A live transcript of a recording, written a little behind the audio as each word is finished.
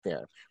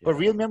there. But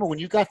Yeah. remember, when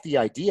you got the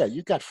idea,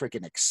 you got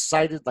freaking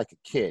excited like a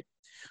kid.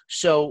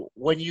 So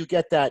when you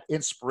get that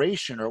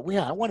inspiration, or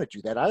yeah, I want to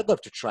do that. I'd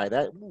love to try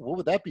that. What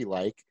would that be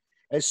like?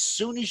 As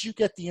soon as you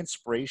get the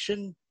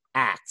inspiration,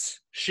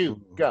 act, shoot,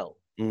 Mm. go,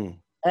 Mm.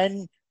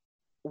 and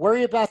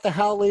worry about the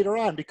how later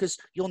on, because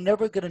you're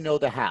never going to know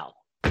the how.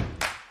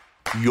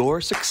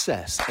 Your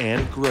success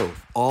and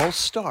growth all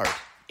start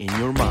in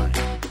your mind.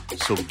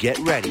 So get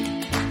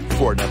ready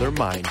for another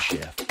mind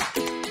shift.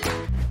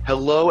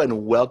 Hello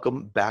and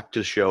welcome back to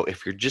the show.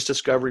 If you're just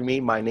discovering me,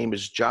 my name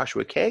is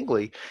Joshua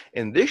Kangley,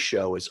 and this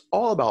show is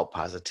all about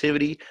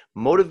positivity,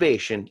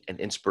 motivation, and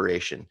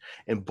inspiration.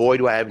 And boy,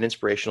 do I have an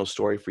inspirational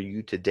story for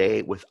you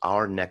today with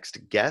our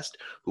next guest,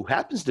 who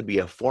happens to be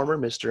a former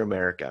Mr.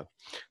 America.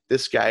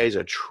 This guy is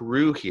a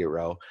true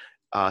hero.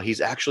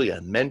 He's actually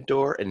a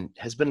mentor and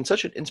has been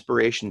such an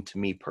inspiration to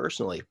me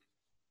personally.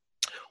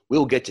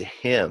 We'll get to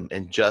him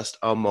in just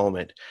a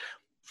moment.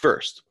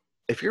 First,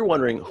 if you're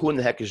wondering who in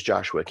the heck is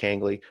Joshua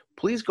Kangley,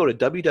 please go to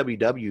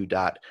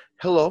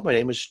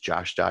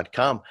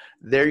www.hellomynameisjosh.com.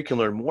 There you can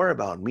learn more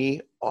about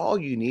me, all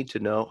you need to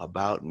know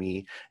about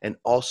me, and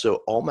also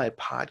all my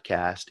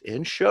podcasts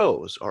and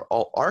shows are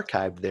all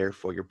archived there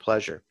for your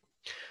pleasure.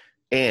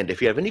 And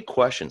if you have any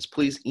questions,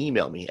 please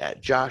email me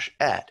at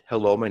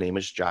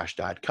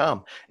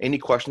josh@hellomynameisjosh.com. Any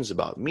questions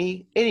about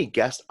me, any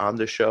guest on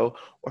the show,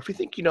 or if you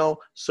think you know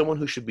someone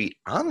who should be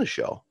on the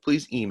show,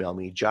 please email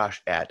me,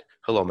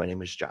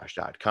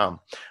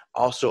 josh@hellomynameisjosh.com.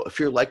 Also, if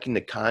you're liking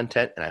the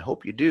content, and I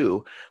hope you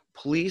do,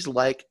 please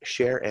like,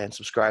 share, and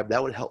subscribe.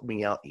 That would help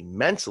me out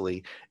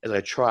immensely as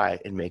I try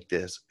and make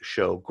this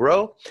show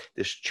grow,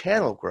 this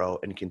channel grow,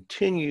 and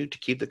continue to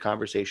keep the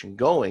conversation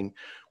going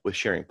with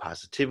sharing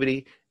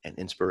positivity and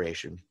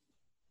inspiration.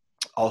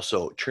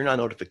 Also, turn on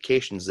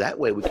notifications. That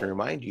way we can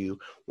remind you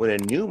when a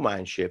new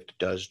mind shift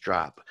does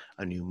drop.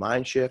 A new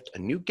mind shift, a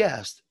new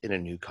guest, and a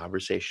new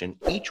conversation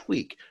each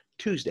week,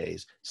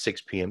 Tuesdays,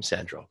 6 p.m.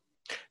 Central.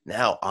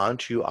 Now, on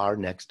to our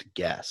next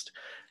guest.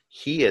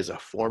 He is a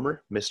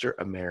former Mr.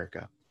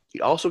 America.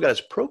 He also got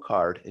his pro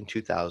card in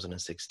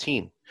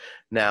 2016.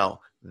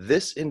 Now,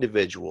 this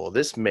individual,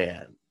 this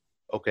man,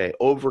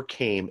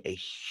 overcame a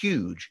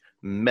huge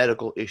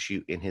medical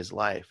issue in his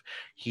life.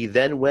 He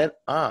then went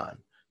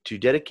on to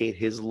dedicate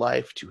his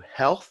life to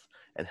health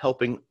and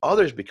helping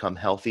others become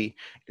healthy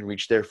and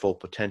reach their full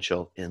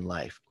potential in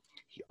life.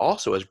 He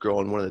also has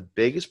grown one of the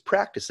biggest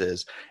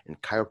practices in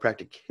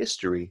chiropractic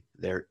history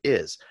there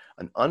is.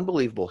 An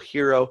unbelievable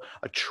hero,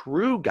 a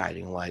true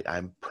guiding light.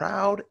 I'm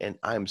proud and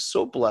I'm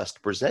so blessed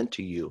to present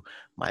to you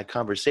my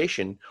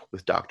conversation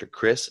with Dr.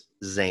 Chris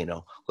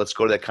Zaino. Let's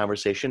go to that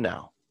conversation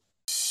now.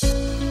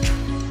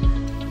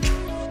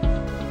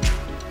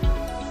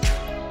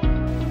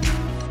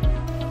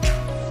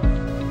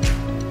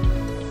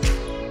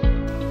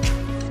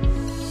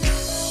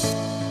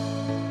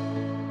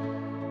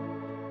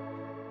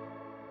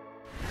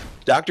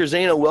 Dr.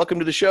 Zaino, welcome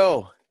to the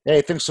show.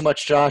 Hey, thanks so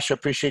much, Josh. I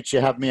appreciate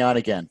you having me on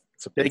again.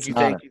 Thank you.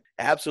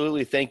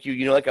 Absolutely. Thank you.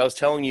 You know, like I was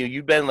telling you,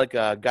 you've been like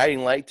a guiding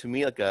light to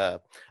me, like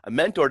a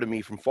mentor to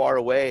me from far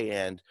away.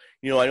 And,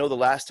 you know, I know the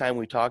last time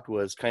we talked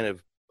was kind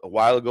of a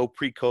while ago,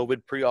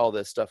 pre-COVID, pre all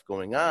this stuff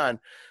going on,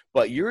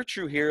 but you're a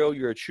true hero.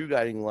 You're a true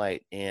guiding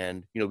light.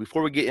 And, you know,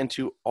 before we get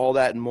into all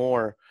that and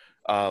more,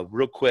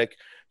 real quick,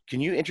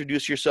 can you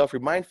introduce yourself?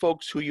 Remind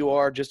folks who you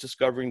are just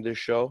discovering this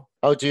show.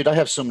 Oh, dude, I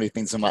have so many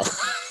things in my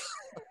life.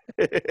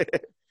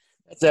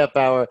 That's that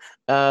power.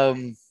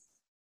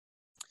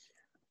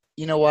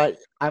 You know what?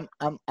 I'm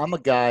a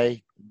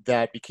guy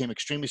that became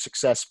extremely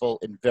successful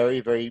in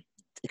very, very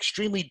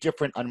extremely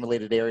different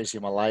unrelated areas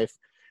of my life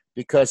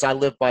because I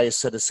live by a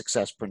set of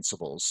success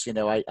principles. You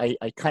know, I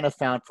kind of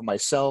found for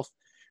myself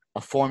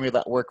a formula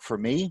that worked for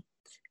me.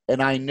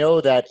 And I know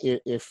that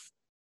if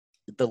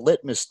the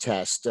litmus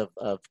test of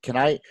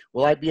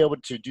will I be able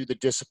to do the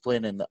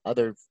discipline and the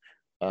other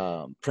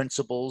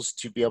principles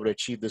to be able to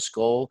achieve this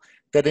goal,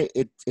 that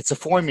it's a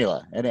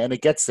formula and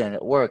it gets there and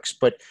it works.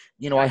 But,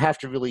 you know, I have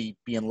to really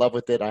be in love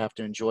with it. I have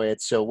to enjoy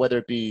it. So whether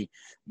it be,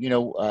 you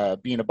know,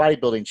 being a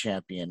bodybuilding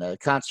champion, a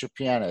concert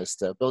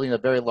pianist, building a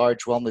very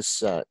large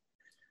wellness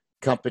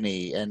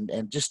company, and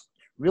just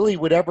really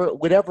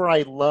whatever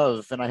I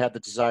love and I have the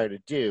desire to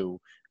do,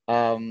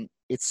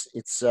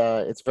 it's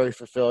very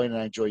fulfilling and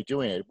I enjoy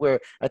doing it.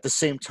 Where at the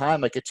same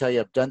time, I could tell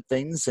you I've done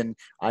things and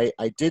I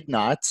did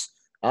not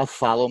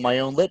follow my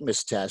own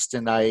litmus test,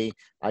 and I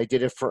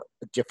did it for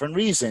different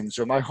reasons,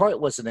 or my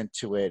heart wasn't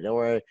into it,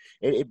 or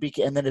it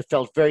became, and then it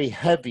felt very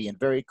heavy and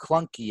very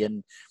clunky,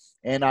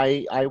 and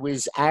I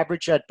was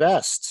average at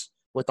best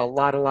with a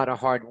lot of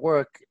hard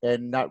work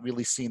and not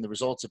really seeing the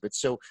results of it.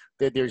 So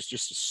there's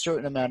just a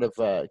certain amount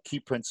of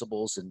key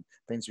principles and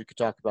things we could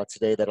talk about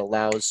today that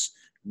allows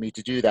me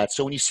to do that.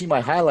 So when you see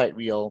my highlight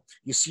reel,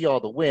 you see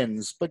all the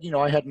wins, but you know,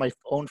 I had my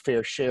own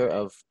fair share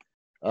of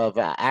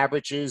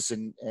averages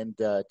and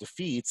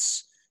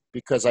defeats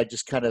because I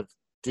just kind of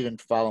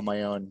didn't follow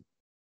my own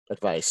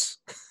advice.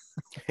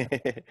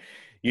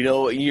 You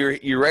know,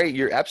 you're right.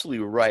 You're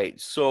absolutely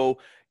right. So,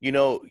 you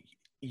know,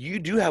 you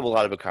do have a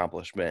lot of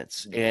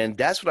accomplishments, and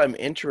that's what I'm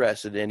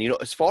interested in.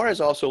 As far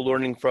as also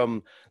learning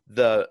from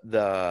the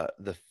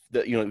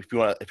if you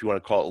want to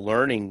call it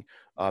learning,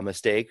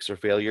 mistakes or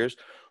failures,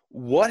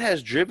 what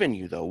has driven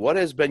you though? What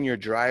has been your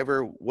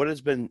driver? What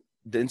has been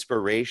the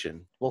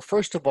inspiration? Well,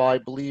 first of all, I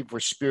believe we're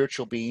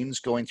spiritual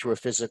beings going through a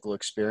physical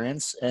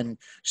experience. And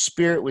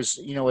spirit was,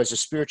 as a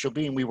spiritual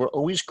being, we were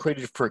always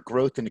created for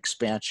growth and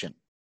expansion.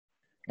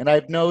 And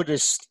I've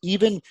noticed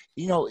even,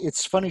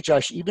 it's funny,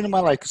 Josh, even in my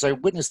life, because I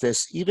witnessed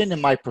this, even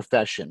in my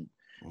profession,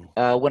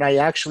 when I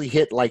actually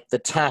hit like the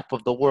top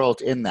of the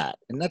world in that,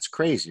 and that's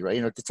crazy,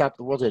 right? At the top of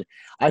the world,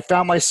 I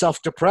found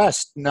myself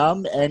depressed,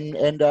 numb,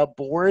 and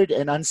bored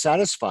and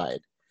unsatisfied.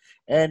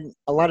 And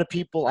a lot of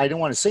people, I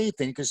don't want to say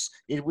anything because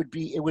it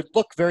would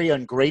look very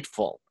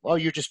ungrateful. Oh,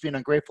 you're just being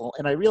ungrateful.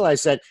 And I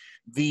realized that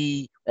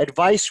the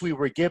advice we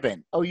were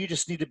given, oh, you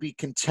just need to be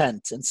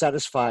content and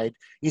satisfied,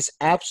 is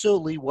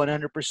absolutely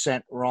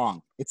 100%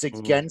 wrong. It's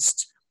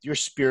against your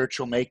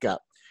spiritual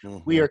makeup.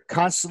 We are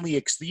constantly,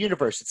 the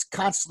universe, it's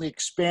constantly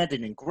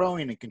expanding and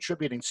growing and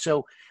contributing.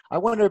 So I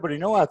want everybody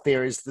to know out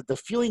there is that the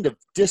feeling of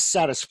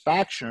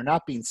dissatisfaction or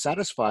not being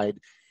satisfied,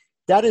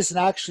 that is an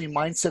actually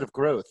mindset of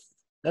growth.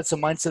 That's a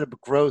mindset of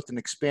growth and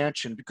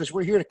expansion, because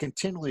we're here to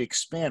continually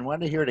expand. We're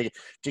not here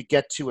to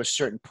get to a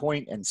certain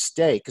point and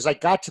stay. Because I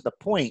got to the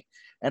point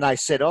and I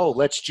said, oh,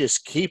 let's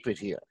just keep it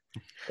here.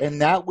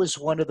 And that was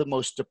one of the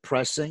most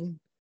depressing,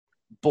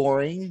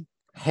 boring,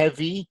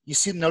 heavy.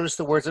 Notice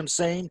the words I'm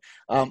saying?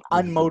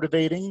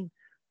 Unmotivating.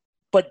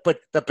 But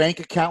the bank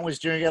account was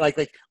doing it,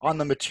 like on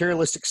the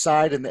materialistic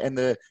side and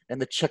the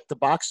check the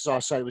boxes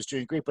off side was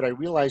doing great. But I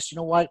realized, you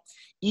know what?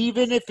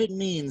 Even if it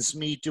means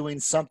me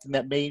doing something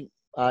that may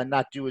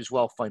not do as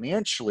well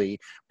financially,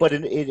 but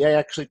it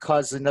actually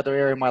caused another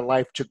area of my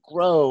life to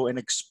grow and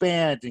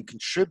expand and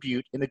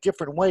contribute in a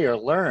different way or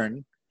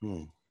learn,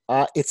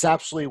 it's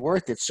absolutely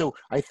worth it. So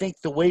I think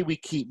the way we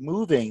keep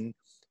moving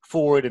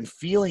forward and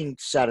feeling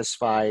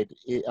satisfied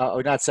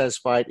or not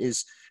satisfied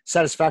is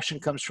satisfaction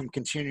comes from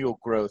continual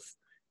growth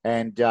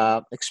and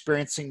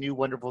experiencing new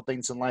wonderful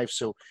things in life.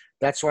 So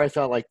that's where I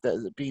felt like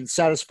being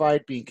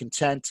satisfied, being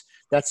content,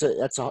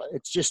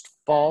 it's just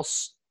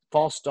false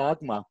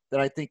dogma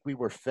that I think we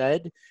were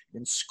fed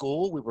in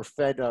school. We were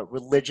fed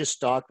religious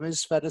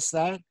dogmas fed us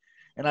that.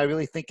 And I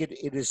really think it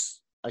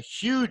is a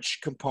huge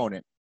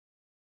component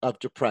of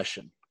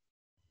depression.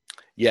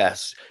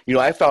 Yes.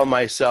 I found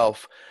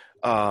myself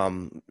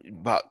probably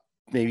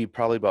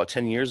about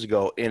 10 years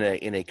ago in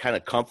a kind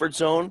of comfort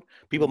zone,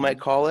 people might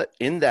call it,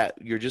 in that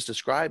you're just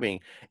describing.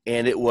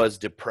 And it was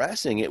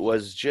depressing. It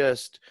was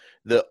just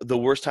the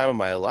worst time of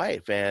my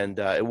life. And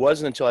it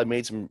wasn't until I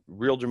made some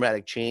real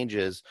dramatic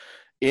changes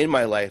in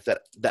my life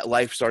that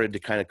life started to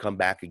kind of come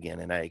back again,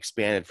 and I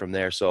expanded from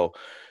there. So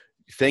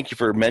thank you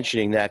for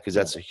mentioning that, because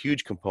that's a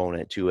huge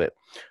component to it.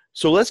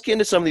 So let's get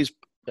into some of these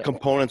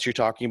components you're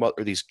talking about,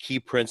 or these key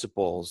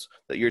principles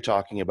that you're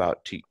talking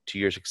about to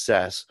your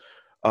success.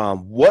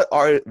 What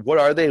are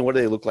they, and what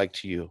do they look like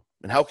to you,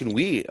 and how can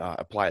we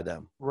apply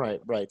them?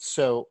 Right.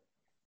 So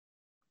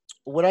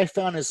what I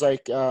found is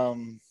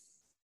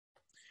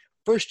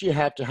first, you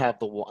have to have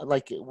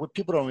what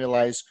people don't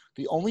realize,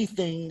 the only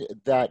thing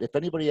that if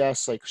anybody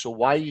asks, so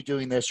why are you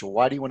doing this or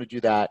why do you want to do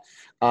that?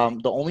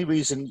 The only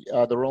reason,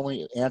 the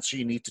only answer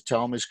you need to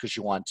tell them is because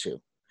you want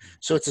to.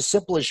 So it's as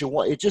simple as you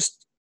want.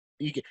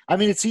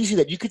 It's easy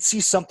that you could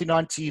see something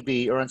on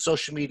TV or on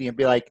social media and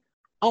be like,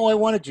 oh, I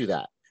want to do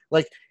that.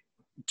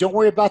 Don't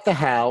worry about the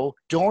how.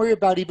 Don't worry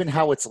about even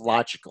how it's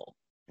logical.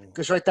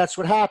 Because, that's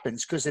what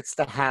happens, because it's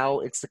the how,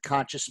 it's the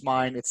conscious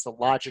mind, it's the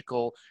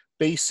logical,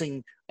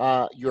 basing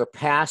your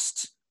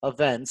past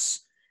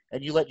events,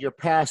 and you let your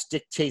past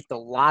dictate the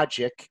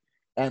logic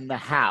and the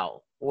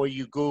how. Or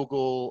you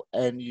Google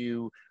and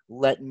you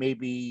let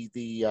maybe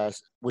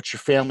what your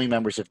family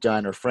members have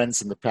done or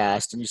friends in the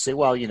past, and you say,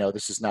 well,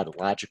 this is not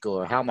illogical,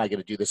 or how am I going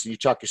to do this? And you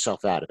talk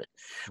yourself out of it.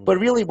 But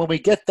really, when we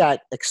get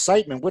that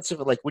excitement, what's it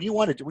like when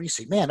you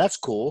say, man, that's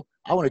cool,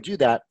 I want to do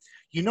that.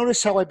 You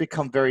notice how I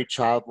become very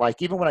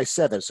childlike. Even when I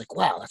said that, it's like,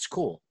 wow, that's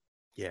cool.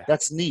 Yeah.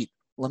 That's neat.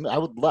 I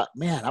would love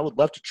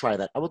to try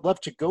that. I would love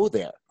to go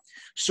there.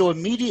 So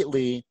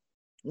immediately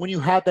when you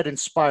have that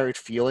inspired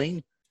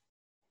feeling,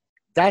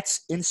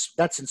 that's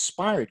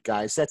inspired,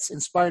 guys. That's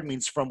inspired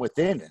means from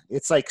within.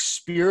 It's like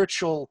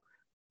spiritual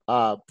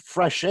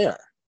fresh air.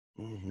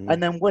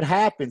 And then what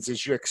happens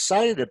is you're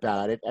excited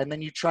about it, and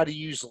then you try to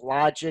use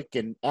logic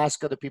and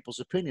ask other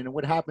people's opinion. And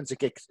what happens? It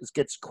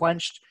gets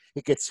quenched.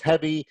 It gets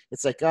heavy.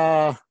 It's like,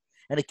 and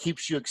it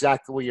keeps you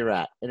exactly where you're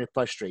at, and it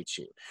frustrates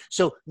you.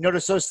 So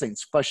notice those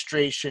things: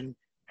 frustration,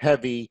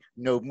 heavy,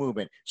 no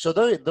movement. So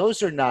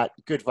those are not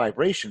good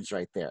vibrations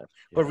right there.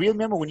 Yeah. But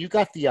remember, when you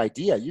got the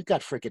idea, you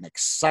got freaking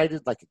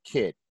excited like a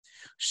kid.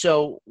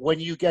 So when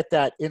you get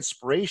that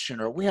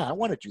inspiration, or, yeah, I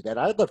want to do that,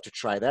 I'd love to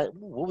try that,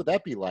 what would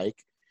that be like?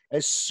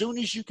 As soon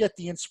as you get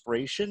the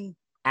inspiration,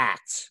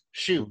 act,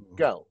 shoot,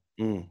 go.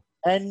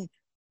 And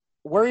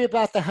worry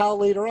about the how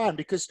later on,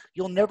 because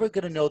you're never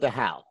going to know the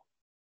how.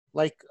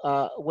 Like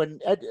when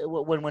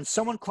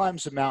someone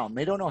climbs a mountain,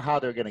 they don't know how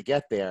they're going to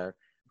get there,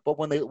 but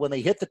when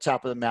they hit the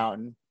top of the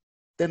mountain,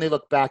 then they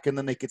look back and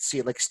then they could see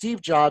it. Like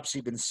Steve Jobs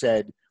even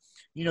said,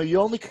 you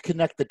only could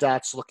connect the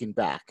dots looking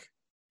back,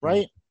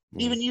 right?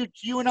 Mm-hmm. Even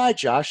you and I,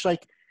 Josh,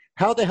 like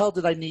how the hell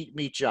did I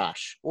meet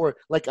Josh? Or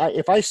like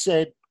if I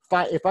said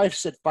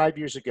 5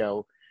 years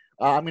ago,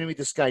 I'm going to meet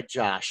this guy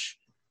Josh,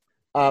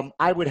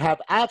 I would have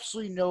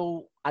absolutely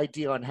no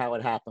idea on how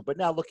it happened. But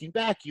now looking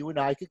back, you and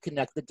I could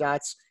connect the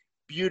dots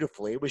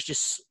beautifully. It was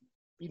just,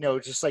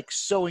 just like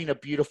sewing a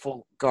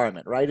beautiful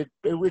garment, right?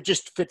 It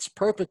just fits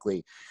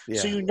perfectly. Yeah.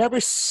 So you never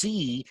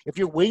see, if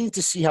you're waiting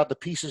to see how the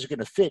pieces are going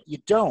to fit, you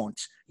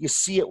don't. You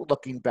see it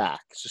looking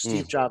back. So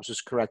Steve Jobs was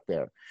correct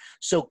there.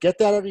 So get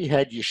that out of your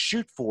head. You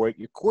shoot for it.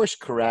 You course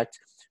correct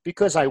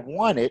because I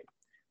want it,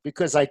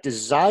 because I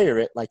desire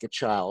it like a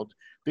child,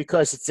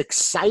 because it's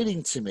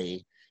exciting to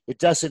me. It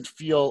doesn't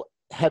feel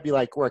heavy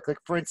like work. Like,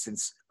 for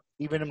instance,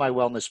 even in my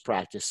wellness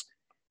practice,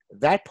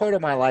 that part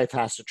of my life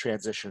has to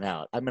transition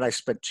out. I mean, I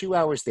spent 2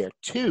 hours there.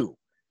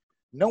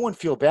 No one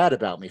feel bad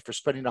about me for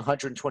spending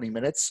 120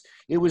 minutes.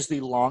 It was the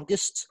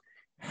longest,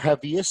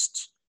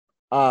 heaviest,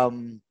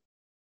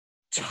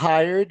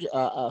 tired,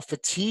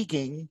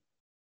 fatiguing,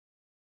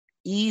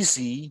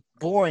 easy,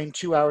 boring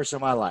 2 hours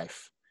of my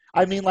life.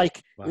 I mean,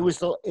 like, wow. It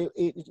was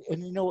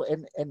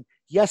and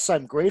yes,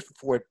 I'm grateful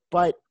for it,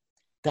 but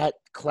that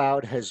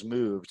cloud has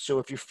moved. So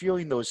if you're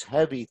feeling those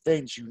heavy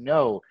things,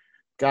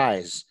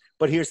 guys,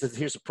 but here's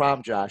the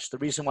problem, Josh. The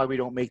reason why we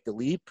don't make the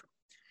leap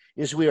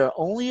is we are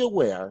only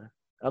aware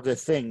of the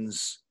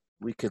things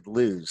we could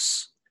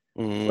lose.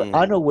 We're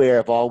unaware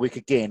of all we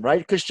could gain, right?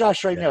 Because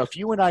Josh, right now, if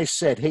you and I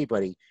said, hey,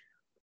 buddy,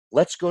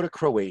 let's go to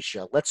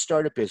Croatia, let's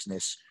start a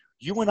business,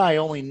 you and I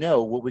only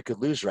know what we could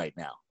lose right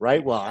now,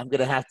 right? Well, I'm going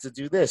to have to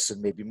do this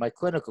and maybe my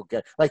clinic will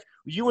get, like,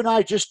 you and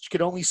I just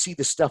could only see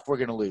the stuff we're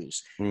going to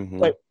lose.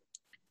 But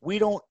we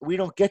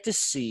don't get to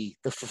see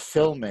the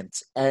fulfillment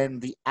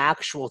and the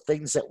actual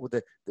things that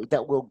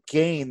we'll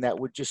gain that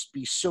would just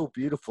be so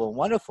beautiful and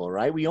wonderful,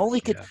 right? We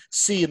only could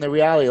see in the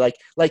reality,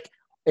 like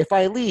if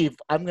I leave,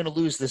 I'm going to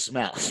lose this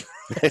mouse.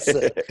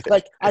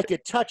 Like I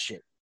could touch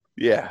it.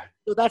 Yeah.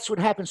 So that's what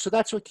happens. So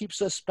that's what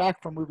keeps us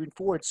back from moving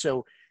forward.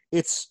 So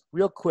it's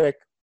real quick.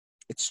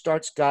 It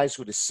starts, guys,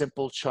 with a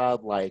simple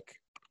childlike,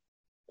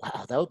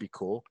 wow, that would be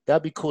cool.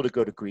 That'd be cool to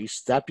go to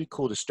Greece. That'd be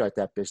cool to start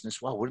that business.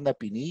 Wow, wouldn't that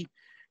be neat?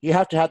 You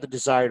have to have the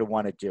desire to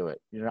want to do it.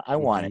 I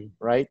want it,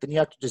 right? Then you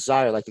have to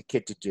desire like a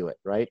kid to do it,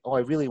 right? Oh, I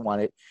really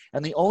want it.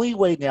 And the only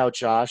way now,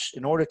 Josh,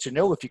 in order to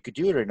know if you could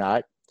do it or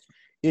not,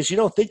 is you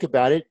don't think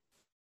about it,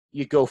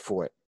 you go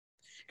for it.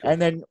 Cool.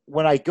 And then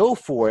when I go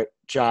for it,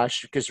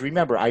 Josh, because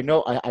remember, I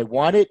know I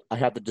want it, I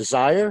have the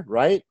desire,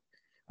 right?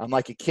 I'm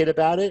like a kid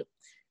about it.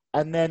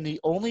 And then the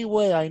only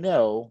way I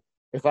know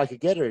if I could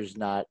get it or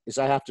not is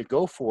I have to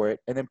go for it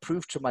and then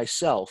prove to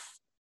myself,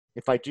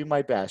 if I do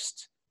my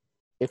best,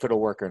 if it'll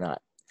work or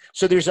not.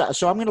 So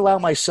I'm going to allow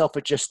myself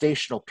a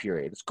gestational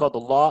period. It's called the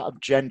law of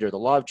gender. The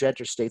law of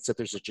gender states that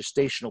there's a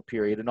gestational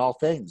period in all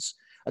things.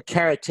 A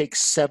carrot takes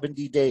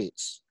 70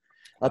 days.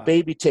 A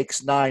baby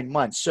takes 9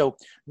 months. So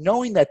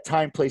knowing that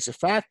time plays a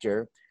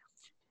factor,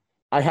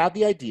 I have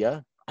the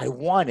idea. I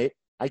want it.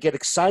 I get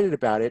excited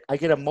about it. I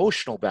get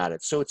emotional about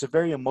it. So it's a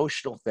very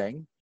emotional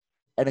thing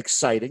and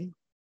exciting.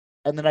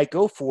 And then I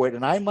go for it,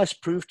 and I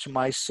must prove to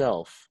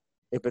myself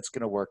if it's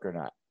going to work or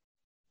not.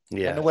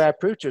 Yes. And the way I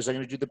prove to is I'm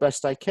going to do the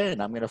best I can.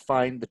 I'm going to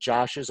find the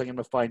Joshes. I'm going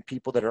to find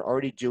people that are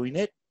already doing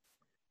it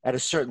at a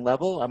certain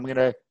level. I'm going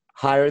to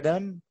hire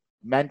them,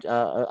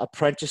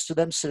 apprentice to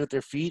them, sit at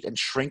their feet and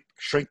shrink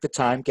the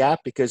time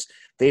gap because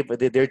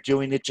they're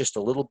doing it just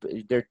a little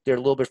bit. They're a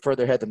little bit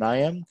further ahead than I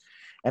am.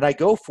 And I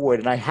go for it,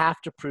 and I have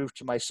to prove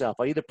to myself.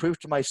 I either prove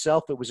to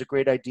myself it was a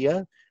great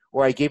idea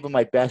or I gave it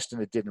my best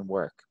and it didn't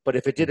work. But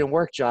if it didn't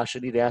work, Josh, I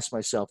need to ask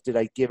myself, did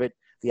I give it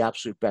the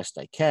absolute best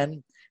I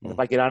can? And if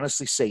I could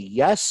honestly say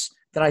yes,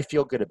 then I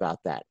feel good about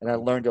that. And I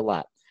learned a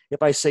lot.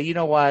 If I say, you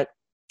know what,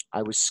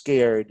 I was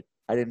scared,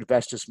 I didn't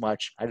invest as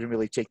much, I didn't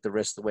really take the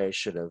risk the way I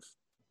should have,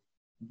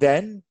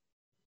 then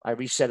I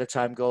reset a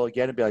time goal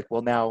again and be like,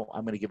 well, now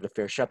I'm going to give it a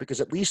fair shot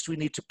because at least we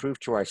need to prove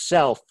to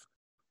ourselves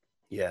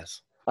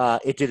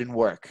it didn't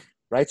work,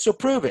 right? So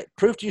prove it.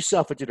 Prove to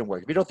yourself it didn't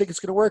work. If you don't think it's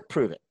going to work,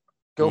 prove it.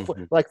 Go for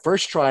it. Like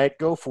first try it,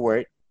 go for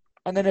it.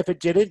 And then if it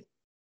didn't,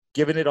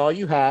 given it all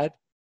you had,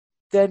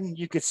 then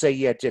you could say,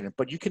 yeah, it didn't.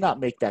 But you cannot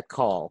make that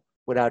call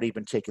without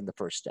even taking the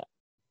first step.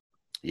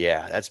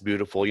 Yeah, that's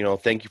beautiful.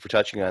 Thank you for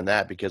touching on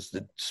that because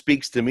it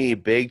speaks to me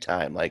big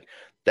time. Like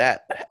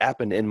that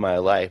happened in my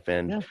life.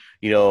 And,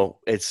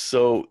 it's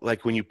so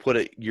like when you put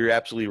it, you're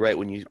absolutely right.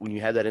 When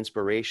you have that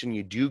inspiration,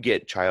 you do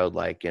get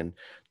childlike. And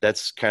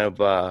that's kind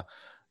of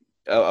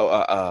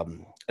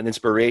an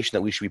inspiration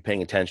that we should be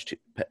paying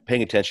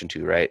attention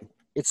to, right?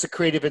 It's a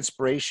creative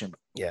inspiration.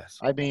 Yes.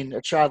 I mean,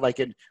 a childlike,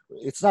 and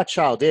it's not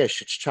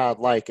childish, it's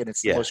childlike, and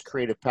it's the most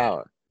creative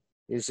power.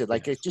 Is it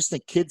like, I just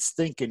think kids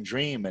think and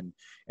dream, and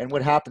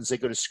what happens, they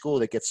go to school,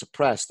 they get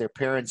suppressed. Their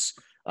parents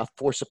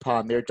force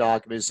upon their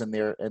dogmas and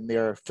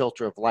their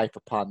filter of life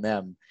upon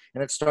them.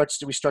 And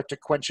we start to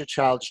quench a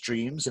child's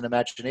dreams and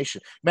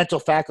imagination, mental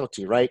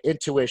faculty, right?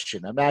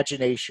 Intuition,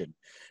 imagination,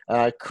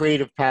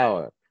 creative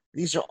power.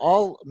 These are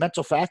all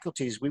mental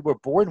faculties we were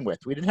born with.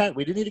 We didn't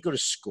need to go to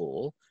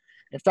school.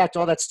 In fact,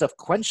 all that stuff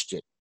quenched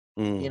it.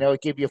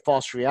 It gave you a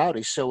false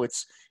reality. So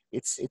it's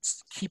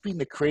keeping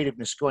the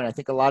creativeness going. I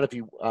think a lot of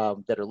you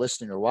that are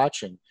listening or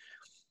watching,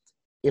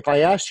 if I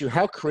asked you,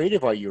 how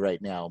creative are you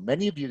right now?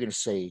 Many of you are going to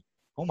say,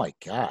 oh my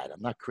God,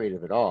 I'm not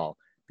creative at all,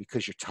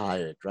 because you're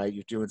tired, right?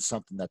 You're doing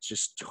something that's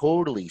just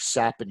totally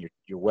sapping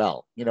your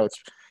well.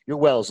 Your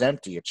well's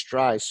empty, it's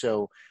dry.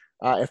 So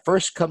at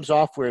first comes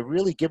off where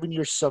really giving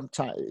you some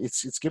time,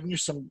 it's giving you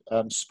some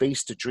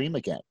space to dream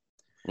again.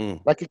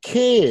 Like a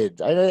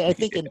kid. I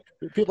think, and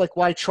people like,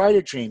 why try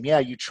to dream? Yeah,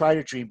 you try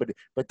to dream,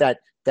 but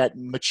that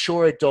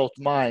mature adult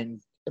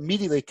mind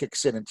immediately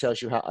kicks in and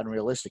tells you how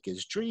unrealistic it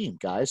is. Dream,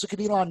 guys. Look at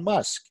Elon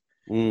Musk.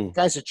 The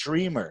guy's a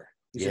dreamer.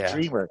 He's a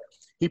dreamer.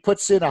 He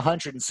puts in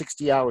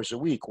 160 hours a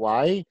week.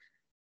 Why?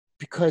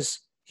 Because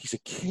he's a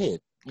kid.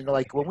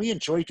 Like when we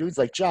enjoy doing,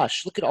 like,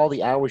 Josh, look at all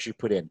the hours you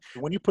put in.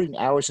 When you're putting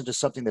hours into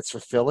something that's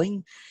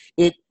fulfilling,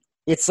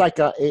 it's like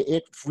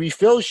it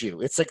refills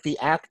you. It's like the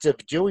act of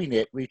doing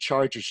it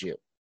recharges you.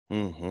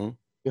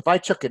 If I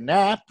took a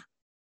nap,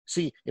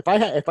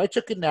 if I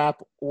took a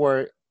nap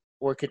or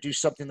could do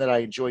something that I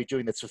enjoy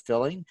doing that's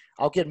fulfilling,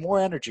 I'll get more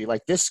energy.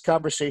 Like this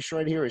conversation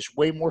right here is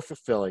way more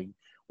fulfilling,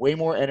 way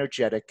more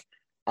energetic.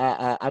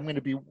 I'm going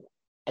to be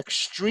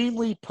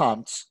extremely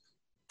pumped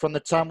from the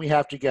time we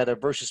have together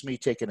versus me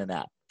taking a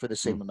nap for the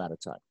same amount of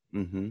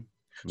time.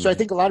 So I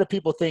think a lot of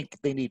people think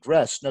they need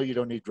rest. No, you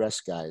don't need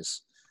rest,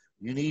 guys.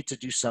 You need to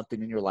do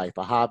something in your life,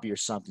 a hobby or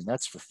something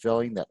that's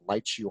fulfilling, that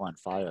lights you on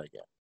fire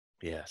again.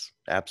 Yes,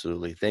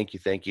 absolutely. Thank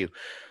you.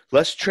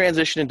 Let's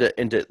transition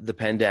into the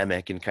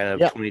pandemic and kind of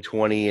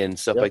 2020 and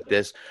stuff like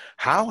this.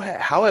 How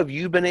have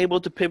you been able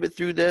to pivot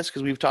through this?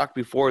 Because we've talked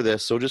before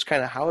this. So just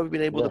kind of how have you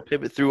been able to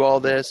pivot through all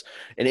this,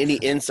 and any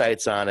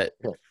insights on it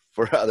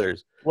for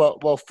others?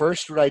 Well,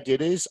 first what I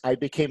did is I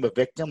became a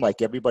victim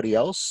like everybody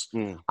else.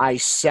 I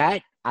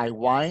sat, I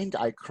whined,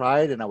 I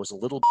cried, and I was a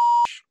little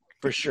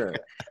for sure.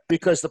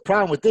 Because the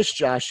problem with this,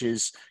 Josh,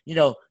 is,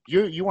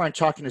 you weren't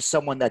talking to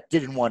someone that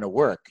didn't want to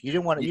work. You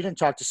didn't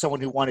talk to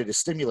someone who wanted a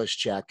stimulus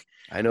check.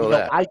 I know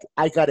that.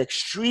 I got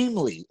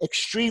extremely,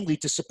 extremely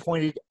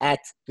disappointed at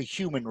the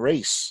human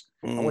race.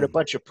 And what a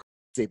bunch of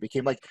they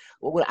became. Like,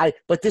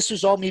 but this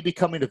was all me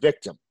becoming a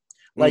victim.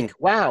 Like,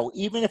 wow,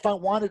 even if I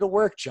wanted to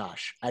work,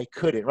 Josh, I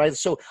couldn't, right?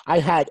 So I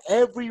had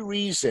every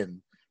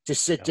reason to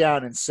sit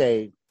down and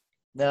say,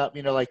 no,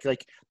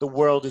 like the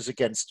world is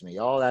against me,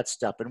 all that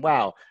stuff. And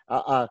wow,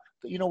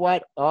 you know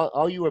what?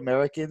 All you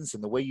Americans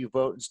and the way you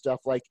vote and stuff,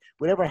 like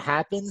whatever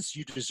happens,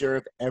 you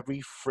deserve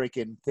every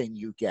friggin' thing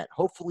you get.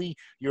 Hopefully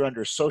you're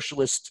under a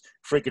socialist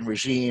friggin'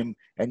 regime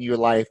and your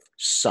life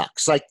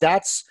sucks. Like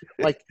that's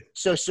like,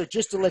 so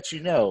just to let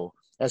you know,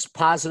 as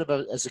positive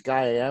as a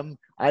guy I am,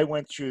 I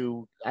went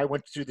through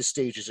the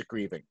stages of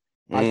grieving.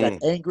 I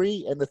got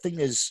angry, and the thing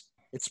is,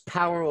 it's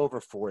power over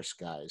force,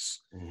 guys.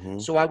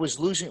 So I was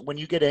losing. When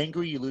you get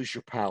angry, you lose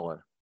your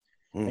power,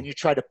 and you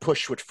try to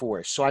push with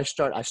force. So I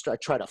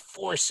try to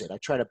force it. I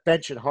try to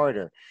bench it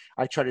harder.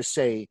 I try to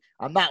say,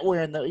 I'm not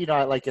wearing the,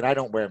 I like it. I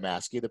don't wear a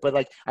mask either, but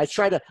like I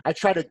try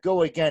to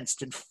go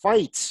against and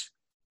fight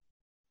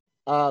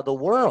the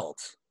world,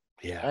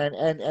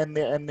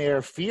 and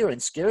their fear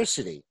and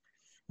scarcity.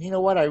 You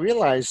know what? I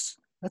realized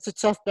that's a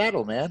tough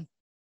battle, man.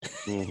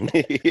 So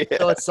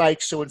it's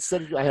like, so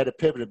instead of, I had to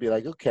pivot and be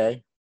like,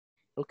 okay,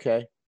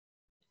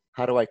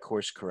 how do I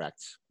course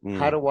correct?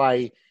 How do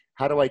I,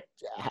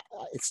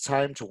 it's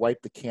time to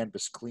wipe the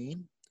canvas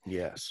clean.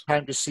 Yes.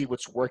 Time to see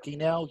what's working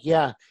now.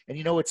 Yeah. And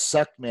it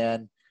sucked,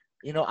 man.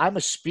 I'm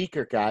a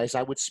speaker, guys.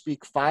 I would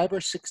speak 5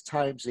 or 6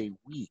 times a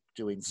week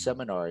doing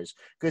seminars,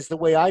 because the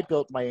way I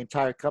built my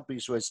entire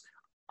companies was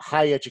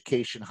high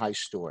education, high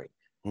story.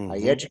 I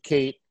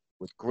educate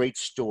with great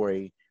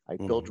story. I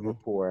build a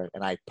rapport,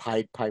 and I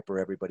Pied Piper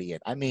everybody in.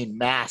 I mean,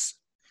 mass.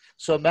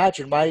 So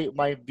imagine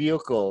my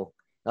vehicle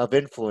of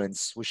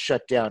influence was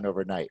shut down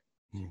overnight.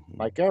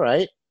 Like, all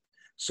right.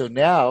 So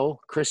now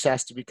Chris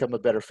has to become a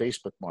better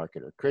Facebook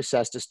marketer. Chris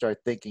has to start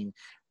thinking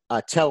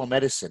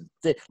telemedicine.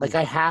 Like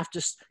I have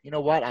to,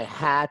 I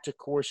had to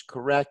course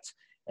correct.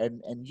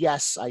 And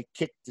yes, I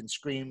kicked and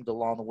screamed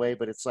along the way,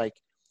 but it's like,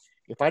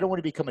 if I don't want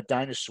to become a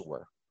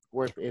dinosaur,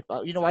 or if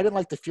I didn't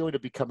like the feeling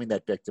of becoming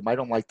that victim. I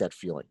don't like that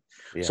feeling.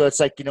 Yeah. So it's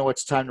like,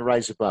 it's time to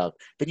rise above.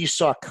 Then you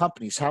saw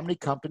companies. How many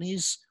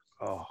companies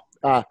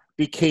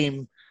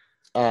became,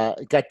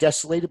 got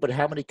desolated, but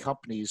how many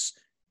companies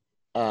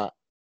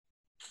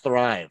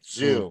thrived?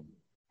 Zoom,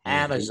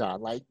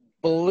 Amazon, like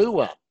blew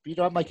up.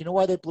 I'm like,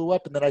 why they blew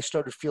up? And then I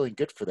started feeling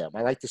good for them.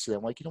 I like to see them.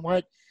 I'm like, you know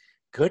what?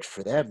 Good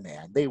for them,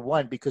 man. They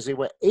won because they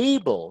were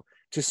able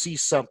to see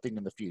something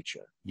in the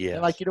future. Yeah.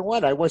 And like, you know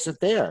what? I wasn't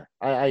there.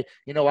 I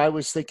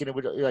was thinking it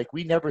would, like,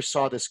 we never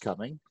saw this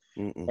coming.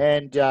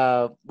 And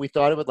we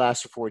thought it would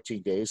last for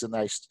 14 days. And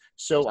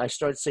so I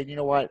started saying, you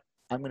know what?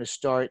 I'm going to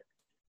start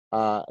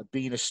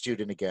being a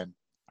student again.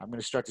 I'm going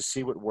to start to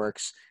see what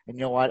works. And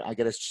you know what? I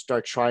got to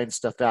start trying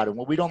stuff out. And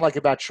what we don't like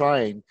about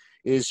trying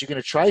is you're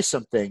going to try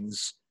some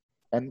things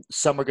and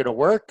some are going to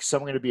work,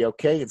 some are going to be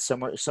okay, and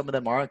some of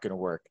them aren't going to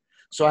work.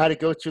 So I had to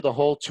go through the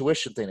whole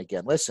tuition thing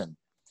again. Listen,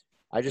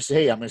 I just,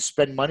 hey, I'm going to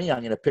spend money. I'm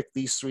going to pick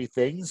these 3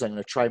 things. I'm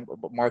going to try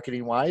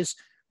marketing wise.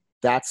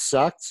 That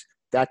sucked.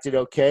 That did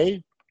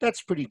okay.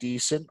 That's pretty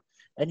decent.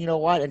 And you know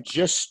what? And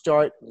just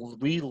start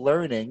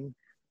relearning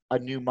a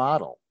new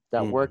model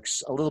that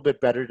works a little bit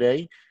better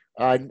today.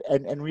 And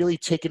really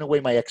taking away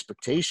my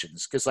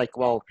expectations. Because like,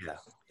 well,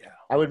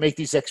 I would make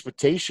these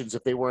expectations.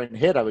 If they weren't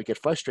hit, I would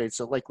get frustrated.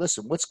 So like,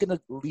 listen, what's going to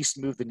at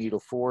least move the needle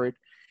forward?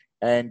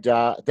 And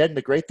then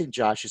the great thing,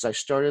 Josh, is I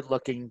started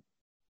looking.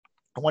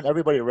 I want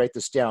everybody to write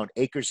this down.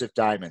 Acres of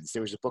Diamonds.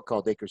 There was a book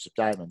called Acres of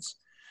Diamonds.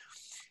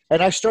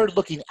 And I started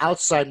looking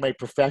outside my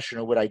profession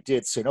or what I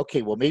did, saying,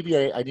 okay, well, maybe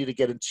I need to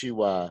get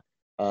into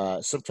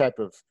some type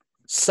of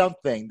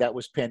something that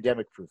was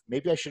pandemic proof.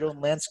 Maybe I should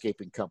own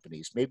landscaping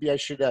companies. Maybe I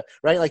should,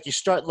 right? Like you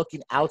start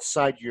looking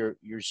outside your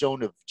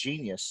zone of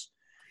genius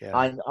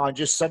on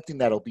just something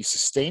that'll be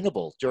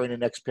sustainable during the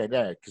next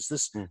pandemic.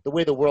 Because the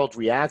way the world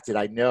reacted,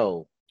 I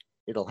know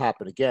it'll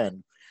happen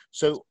again.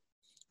 So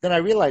then I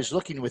realized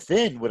looking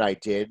within what I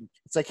did,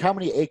 it's like, how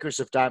many acres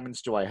of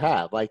diamonds do I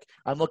have? Like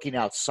I'm looking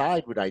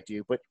outside what I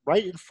do, but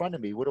right in front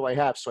of me, what do I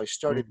have? So I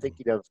started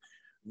thinking of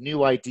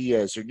new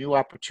ideas or new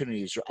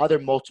opportunities or other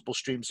multiple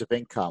streams of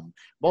income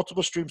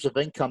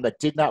that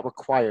did not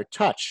require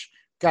touch.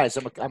 Guys,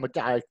 I'm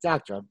a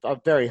doctor.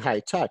 I'm very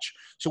high touch.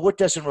 So what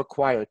doesn't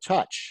require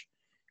touch?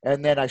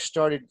 And then I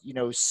started,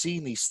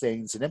 seeing these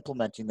things and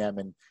implementing them.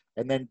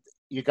 And then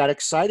you got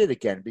excited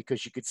again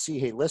because you could see,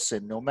 hey,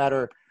 listen, no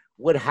matter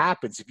what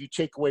happens, if you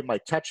take away my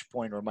touch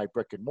point or my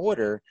brick and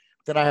mortar,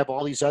 then I have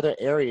all these other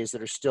areas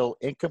that are still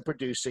income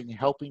producing,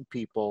 helping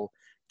people,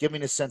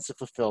 giving a sense of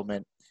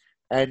fulfillment.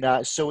 And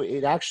so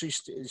it actually,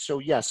 so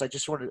yes, I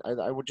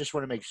would just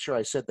want to make sure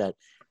I said that.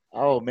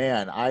 Oh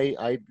man,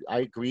 I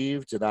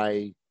grieved and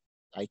I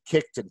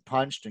kicked and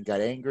punched and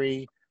got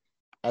angry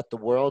at the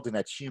world and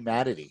at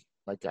humanity.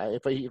 Like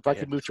if I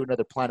could move to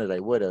another planet, I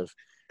would have.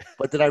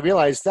 But then I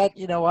realized that,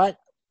 you know what,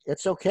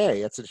 it's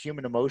okay. It's a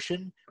human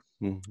emotion.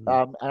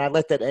 And I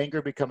let that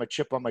anger become a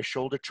chip on my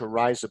shoulder to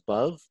rise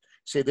above,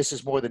 say this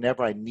is more than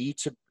ever. I need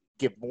to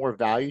give more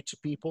value to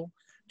people,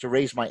 to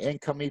raise my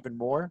income even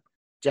more,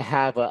 to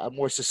have a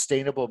more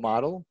sustainable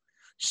model.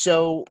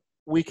 So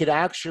we could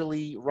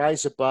actually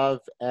rise above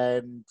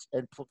and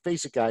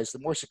face it, guys, the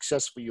more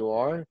successful you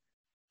are,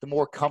 the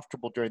more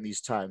comfortable during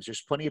these times.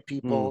 There's plenty of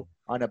people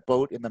on a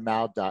boat in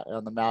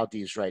on the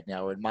Maldives right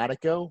now or in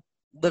Monaco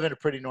living a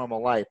pretty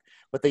normal life,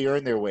 but they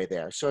earn their way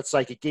there. So it's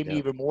like it gave me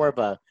even more of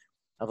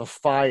a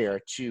fire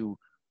to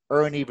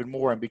earn even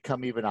more and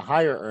become even a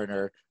higher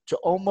earner, to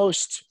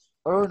almost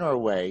earn our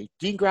way.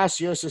 Dean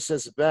Graziosi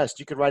says the best,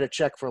 you could write a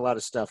check for a lot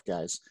of stuff,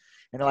 guys.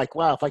 And they're like,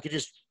 wow, if I could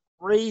just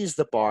raise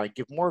the bar and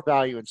give more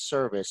value and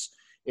service,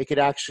 it could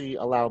actually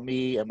allow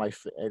me and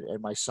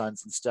my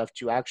sons and stuff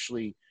to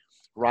actually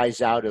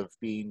rise out of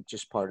being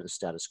just part of the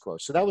status quo.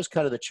 So that was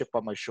kind of the chip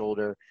on my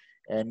shoulder.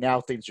 And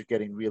now things are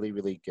getting really,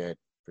 really good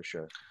for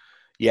sure.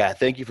 Yeah,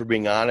 thank you for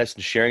being honest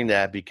and sharing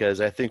that,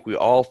 because I think we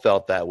all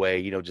felt that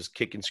way, just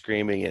kicking,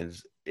 screaming,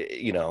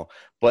 and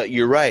but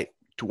you're right.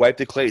 To wipe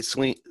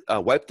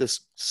the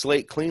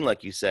slate clean,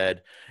 like you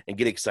said, and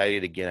get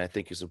excited again, I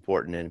think is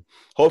important. And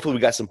hopefully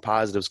we got some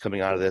positives coming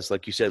out of this.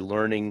 Like you said,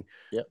 learning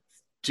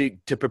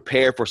to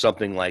prepare for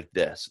something like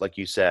this, like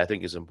you said, I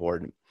think is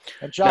important.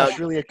 And Josh,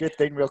 really a good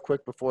thing real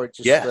quick before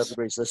for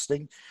everybody's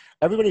listening.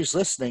 Everybody's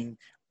listening.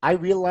 I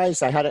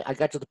realized I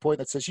got to the point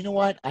that says, you know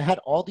what? I had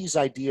all these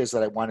ideas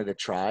that I wanted to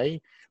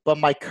try, but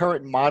my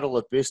current model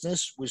of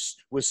business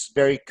was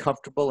very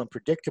comfortable and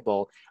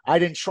predictable. I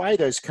didn't try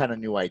those kind of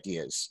new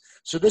ideas.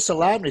 So this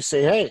allowed me to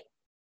say, hey,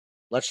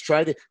 let's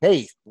try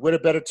hey, what a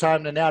better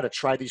time than now to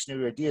try these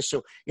new ideas.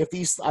 So if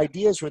these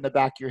ideas were in the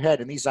back of your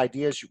head and these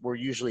ideas were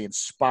usually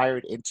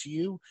inspired into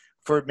you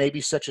for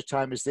maybe such a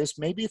time as this,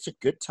 maybe it's a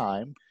good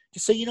time to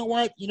say, you know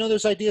what?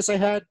 Those ideas I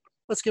had,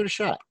 let's give it a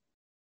shot.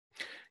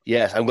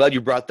 Yes, I'm glad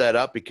you brought that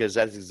up, because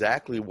that's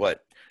exactly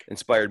what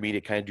inspired me to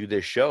kind of do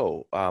this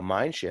show,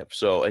 Mindshift.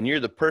 So, and you're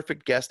the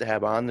perfect guest to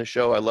have on the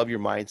show. I love your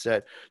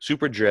mindset,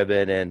 super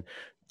driven, and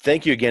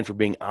thank you again for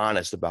being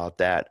honest about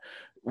that.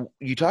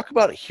 You talk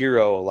about a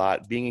hero a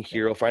lot, being a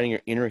hero, finding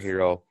your inner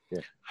hero.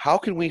 Yeah. How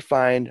can we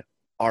find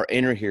our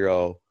inner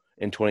hero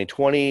in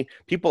 2020?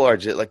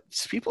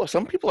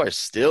 Some people are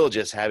still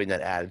just having that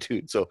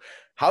attitude. So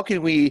how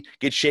can we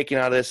get shaken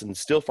out of this and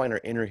still find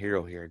our inner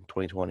hero here in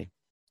 2020?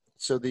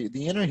 So the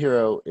inner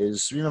hero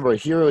is, remember, a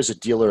hero is a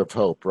dealer of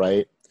hope,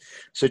 right?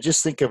 So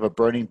just think of a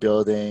burning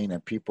building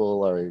and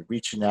people are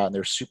reaching out and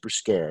they're super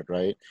scared,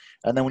 right?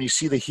 And then when you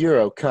see the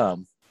hero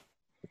come,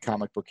 the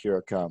comic book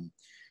hero come,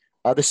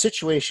 the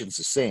situation's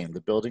the same. The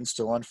building's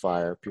still on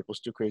fire, people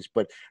still crazy,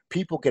 but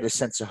people get a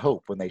sense of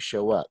hope when they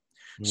show up.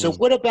 So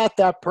what about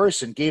that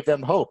person gave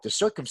them hope? The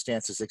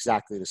circumstance is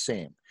exactly the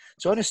same.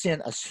 So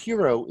understand, a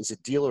hero is a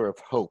dealer of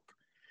hope.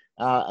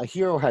 A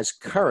hero has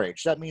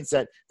courage. That means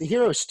that the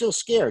hero is still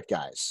scared,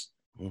 guys.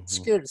 Hmm.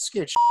 Scared,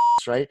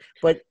 right?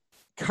 But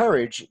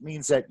courage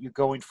means that you're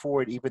going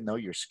forward even though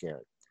you're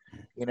scared.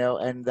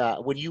 And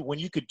when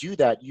you could do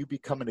that, you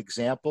become an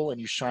example and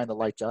you shine the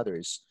light to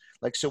others.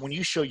 Like, so when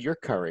you show your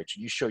courage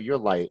and you show your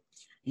light,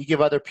 you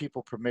give other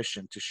people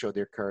permission to show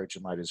their courage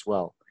and light as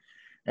well.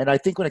 And I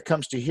think when it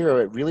comes to hero,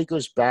 it really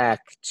goes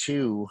back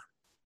to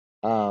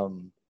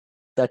um,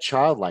 that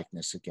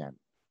childlikeness again,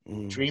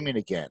 Hmm. dreaming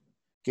again,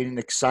 getting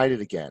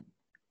excited again.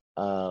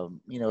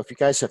 If you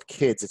guys have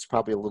kids, it's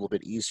probably a little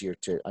bit easier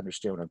to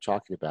understand what I'm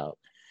talking about.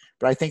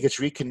 But I think it's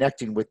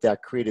reconnecting with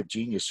that creative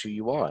genius who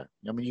you are.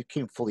 I mean, you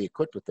came fully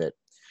equipped with it.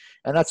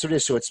 And that's what it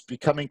is. So it's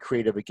becoming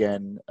creative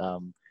again,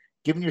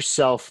 giving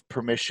yourself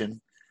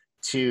permission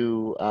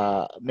to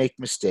make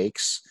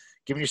mistakes,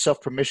 giving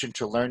yourself permission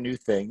to learn new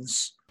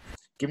things,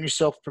 giving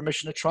yourself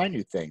permission to try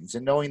new things,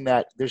 and knowing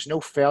that there's no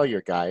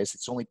failure, guys.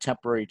 It's only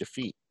temporary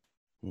defeat.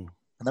 And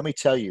let me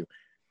tell you,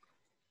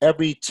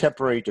 every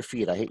temporary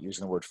defeat, I hate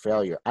using the word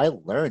failure, I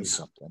learned Yeah.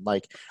 something.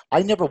 Like,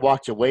 I never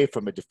walked away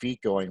from a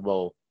defeat going,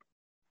 well,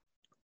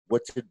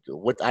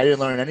 what I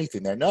didn't learn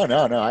anything there. No,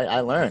 no, no,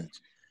 I learned.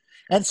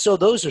 And so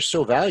those are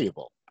so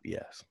valuable.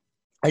 Yes.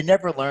 I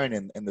never learn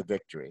in the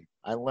victory.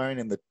 I learn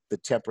in the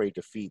temporary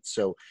defeat.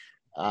 So,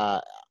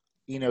 uh,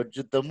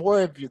 the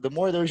more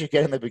of those you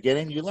get in the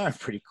beginning, you learn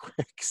pretty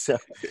quick.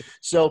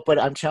 But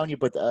I'm telling you,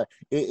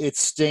 it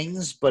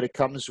stings, but it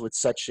comes with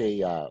such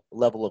a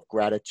level of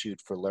gratitude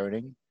for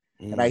learning.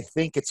 And I Mm.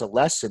 think it's a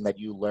lesson that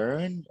you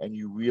learn and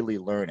you really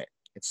learn it.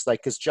 It's like,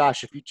 because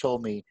Josh, if you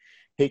told me,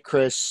 hey,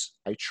 Chris,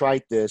 I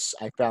tried this,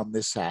 I found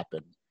this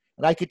happen,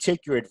 and I could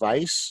take your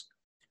advice,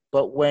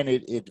 but when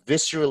it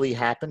viscerally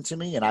happened to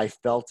me and I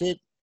felt it,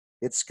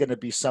 it's going to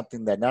be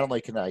something that not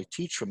only can I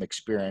teach from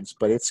experience,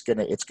 but it's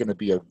gonna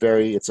be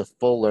it's a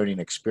full learning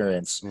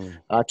experience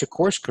Mm. to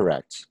course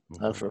correct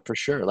Mhm. for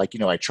sure. Like,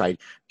 I tried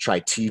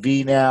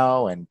TV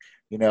now, and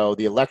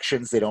the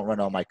elections, they don't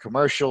run all my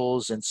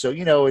commercials, and so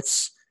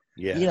it's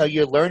Yes.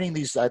 you're learning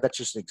these. That's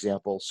just an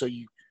example. So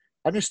you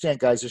understand,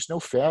 guys. There's no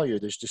failure.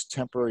 There's just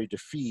temporary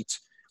defeat.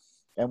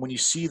 And when you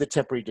see the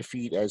temporary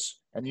defeat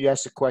and you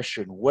ask the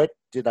question, what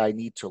did I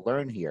need to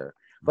learn here?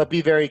 But Mm.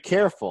 be very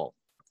careful.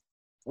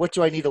 What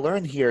do I need to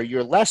learn here?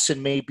 Your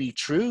lesson may be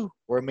true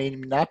or it may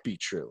not be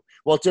true.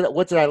 Well,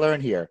 what did I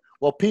learn here?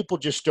 Well, people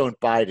just don't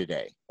buy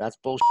today. That's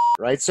bullshit,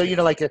 right? So,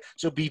 Yeah.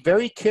 so be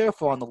very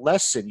careful on the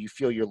lesson you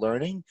feel you're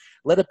learning.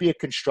 Let it be a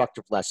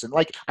constructive lesson.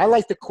 Like, I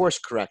like the course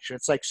correction.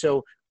 It's like,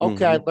 so,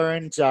 okay,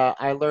 Mhm.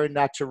 I learned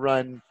not to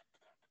run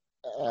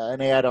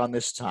an ad on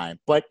this time,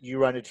 but you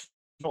run it.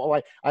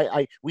 Oh,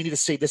 we need to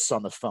say this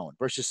on the phone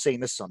versus saying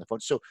this on the phone.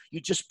 So you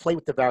just play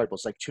with the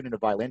variables, like tuning a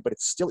violin, but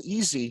it's still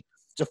easy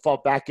to fall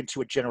back into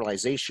a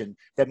generalization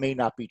that may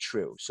not be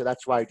true. So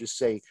that's why I just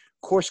say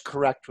course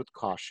correct with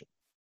caution.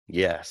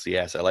 Yes,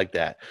 yes, I like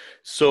that.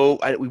 So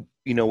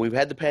we've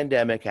had the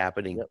pandemic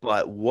happening, Yep.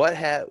 but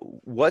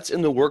what's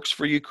in the works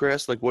for you,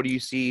 Chris? Like, what do you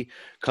see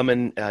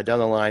coming down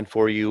the line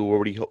for you, or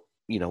what do you hope,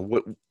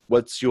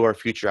 what's your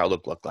future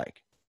outlook look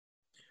like?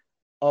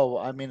 Oh,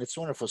 I mean, it's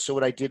wonderful. So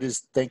what I did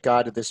is, thank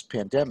God of this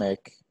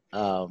pandemic.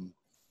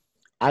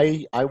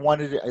 I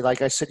wanted,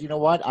 like I said, you know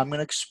what? I'm going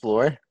to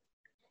explore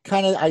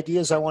kind of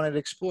ideas I wanted to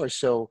explore.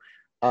 So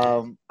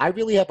I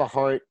really have a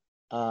heart,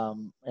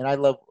 and I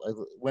love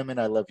women.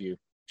 I love you,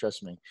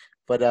 trust me.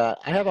 But I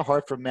have a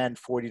heart for men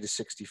 40 to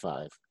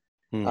 65.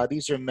 Hmm.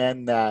 These are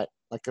men that,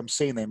 like I'm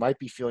saying, they might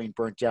be feeling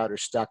burnt out or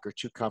stuck or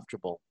too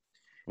comfortable,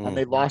 and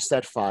they Mhm. lost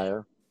that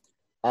fire.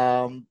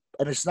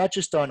 And it's not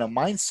just on a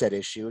mindset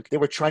issue. They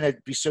were trying to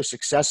be so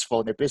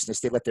successful in their business,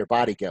 they let their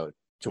body go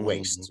to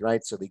waste, Mhm.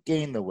 right? So they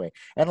gain the weight.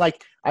 And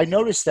like, I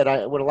noticed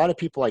that what a lot of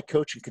people I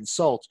coach and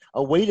consult,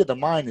 a way to the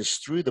mind is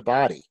through the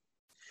body.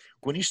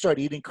 When you start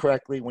eating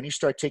correctly, when you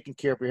start taking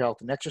care of your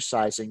health and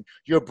exercising,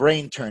 your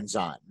brain turns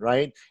on,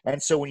 right?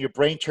 And so when your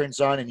brain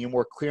turns on and you're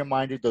more clear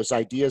minded, those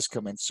ideas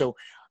come in. So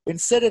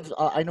instead of,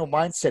 I know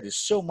mindset is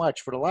so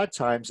much, but a lot of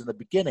times in the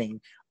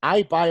beginning,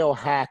 I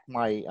biohack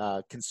my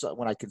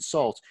when I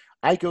consult,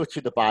 I go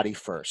through the body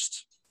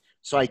first.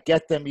 So I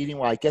get them eating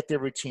well, I get their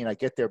routine, I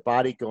get their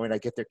body going, I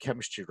get their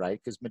chemistry right.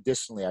 Because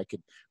medicinally, I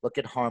could look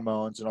at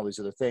hormones and all these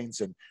other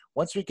things. And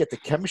once we get the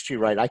chemistry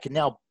right, I can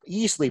now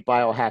easily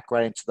biohack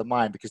right into the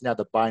mind, because now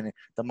the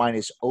mind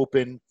is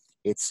open.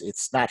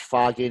 It's not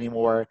foggy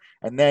anymore,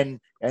 and then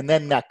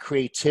that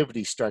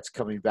creativity starts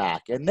coming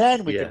back, and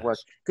then we could work,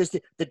 Yes.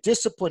 because the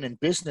discipline and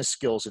business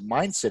skills and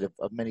mindset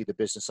of many of the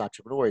business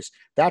entrepreneurs,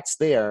 that's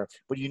there,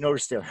 but you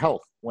notice their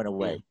health went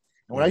away. Mm.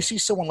 And when I Mm. see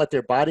someone let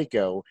their body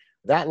go,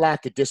 that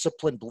lack of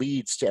discipline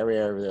bleeds to every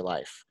area of their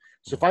life.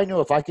 So if I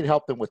know, if I could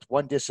help them with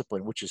one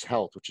discipline, which is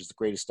health, which is the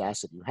greatest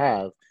asset you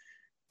have,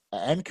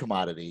 and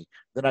commodity,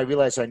 then I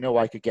realized I know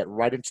I could get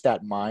right into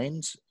that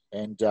mind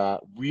and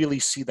really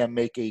see them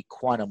make a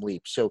quantum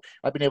leap. So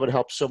I've been able to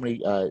help so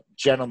many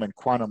gentlemen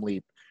quantum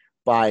leap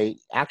by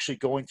actually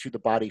going through the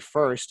body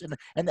first. And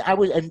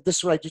this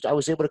is what I did. I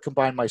was able to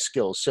combine my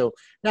skills. So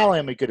not only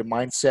am I good at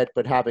mindset,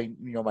 but having,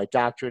 my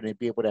doctorate and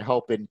be able to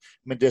help in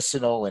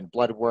medicinal and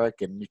blood work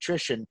and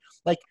nutrition,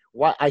 like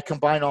why I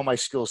combine all my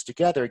skills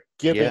together,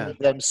 Yeah. giving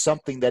them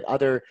something that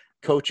other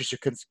coaches or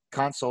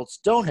consultants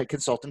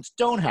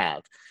don't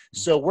have.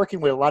 So working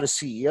with a lot of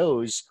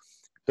CEOs,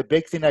 the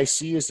big thing I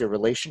see is their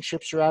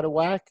relationships are out of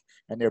whack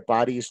and their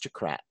body is to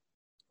crap.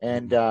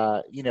 And,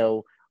 the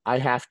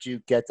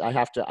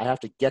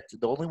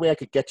only way I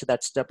could get to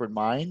that stubborn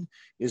mind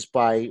is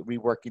by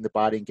reworking the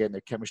body and getting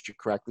their chemistry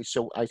correctly.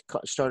 So I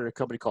started a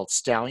company called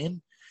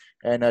Stallion,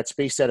 and it's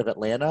based out of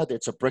Atlanta.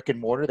 It's a brick and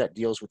mortar that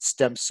deals with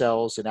stem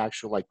cells and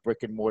actual like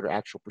brick and mortar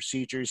actual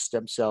procedures,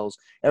 stem cells,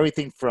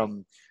 everything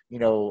from,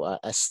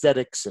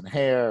 aesthetics and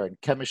hair and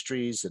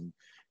chemistries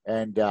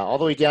and all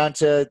the way down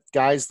to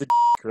guys,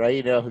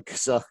 right?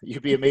 Because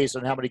you'd be amazed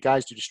on how many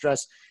guys due to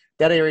stress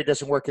that area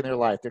doesn't work in their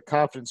life. Their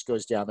confidence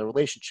goes down. Their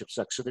relationship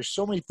sucks. So there's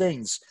so many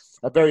things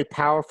a very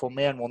powerful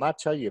man will not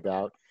tell you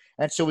about.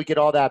 And so we get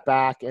all that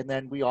back. And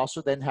then we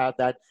also then have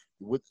that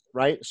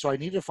right. So I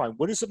need to find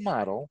what is a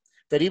model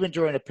that even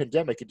during a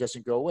pandemic, it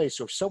doesn't go away.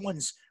 So if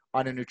someone's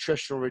on a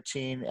nutritional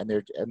routine and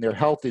their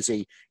health is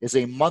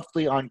a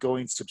monthly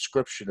ongoing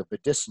subscription of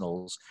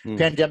medicinals,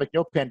 pandemic,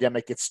 no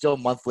pandemic, it's still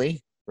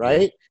monthly,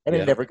 right? And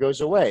it never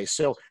goes away.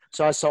 So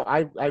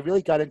I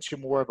really got into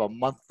more of a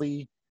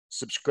monthly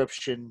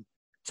subscription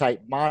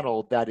type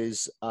model that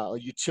is a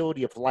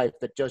utility of life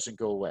that doesn't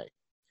go away.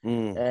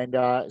 And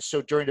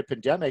so during the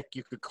pandemic,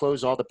 you could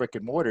close all the brick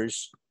and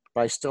mortars,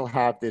 but I still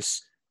have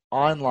this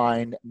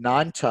online,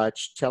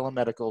 non-touch,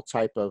 telemedical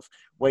type of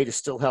way to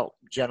still help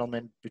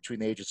gentlemen between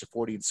the ages of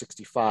 40 and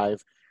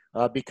 65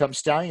 become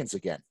stallions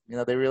again.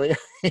 They really,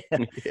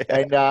 and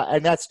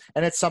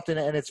it's something,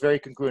 and it's very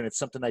congruent. It's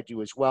something I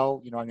do as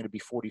well. I'm going to be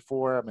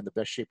 44. I'm in the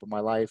best shape of my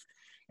life.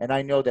 And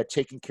I know that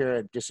taking care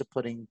and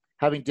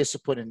having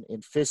discipline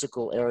in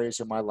physical areas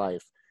of my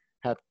life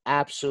have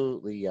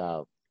absolutely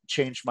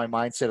changed my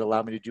mindset,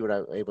 allowed me to do what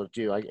I'm able to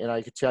do. And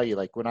I can tell you,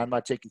 like when I'm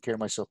not taking care of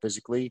myself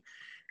physically,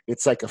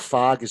 it's like a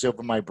fog is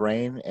over my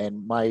brain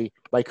and my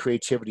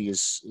creativity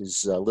is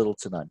little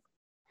to none.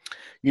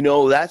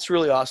 That's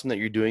really awesome that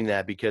you're doing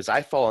that, because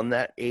I fall in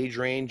that age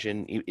range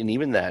and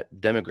even that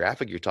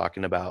demographic you're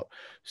talking about.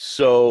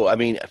 So, I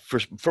mean,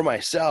 for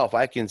myself,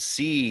 I can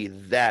see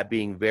that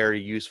being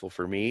very useful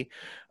for me.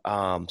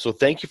 So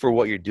thank you for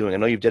what you're doing. I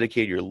know you've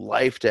dedicated your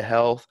life to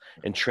health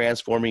and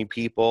transforming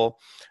people.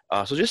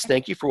 So just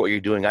thank you for what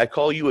you're doing. I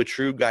call you a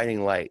true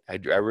guiding light. I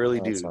really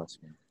do. That's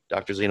awesome.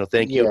 Dr. Zaino,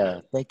 thank you. Yeah,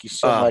 thank you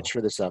so much for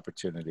this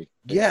opportunity.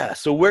 Yeah.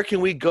 So where can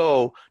we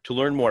go to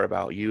learn more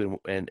about you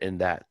and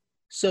that?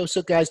 So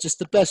guys, just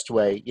the best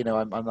way,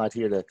 I'm not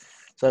here to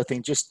sort of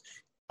thing. Just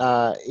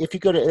if you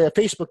go to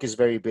Facebook is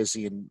very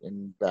busy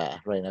and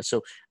right now.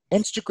 So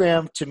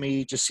Instagram to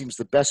me just seems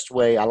the best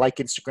way. I like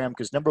Instagram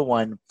because number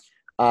one,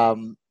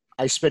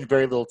 I spend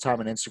very little time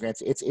on Instagram.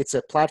 It's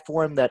a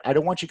platform that I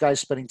don't want you guys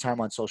spending time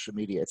on social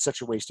media. It's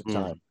such a waste of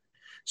time.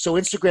 So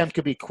Instagram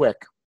could be quick.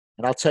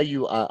 And I'll tell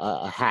you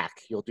a hack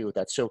you'll do with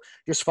that. So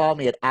just follow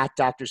me at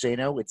Dr.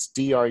 Zaino. It's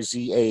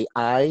DRZAINO,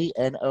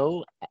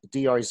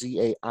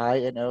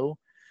 DRZAINO.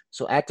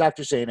 So at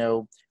Dr.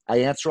 Zaino, I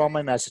answer all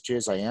my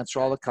messages. I answer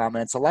all the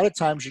comments. A lot of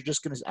times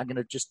I'm going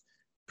to just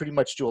pretty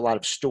much do a lot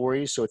of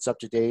stories. So it's up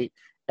to date.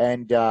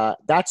 And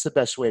that's the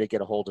best way to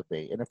get a hold of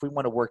me. And if we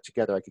want to work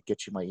together, I could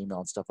get you my email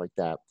and stuff like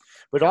that.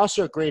 But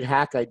also a great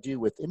hack I do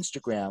with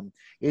Instagram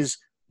is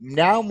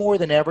now more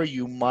than ever,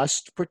 you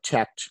must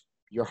protect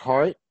your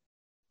heart,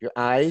 your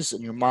eyes,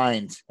 and your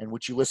mind and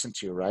what you listen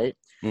to, right?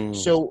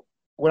 So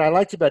what I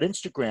liked about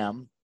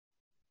Instagram,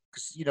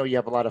 because you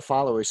have a lot of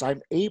followers,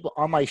 on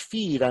my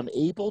feed, I'm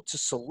able to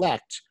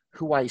select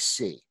who I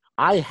see.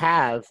 I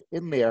have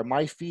in there,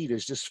 my feed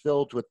is just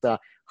filled with the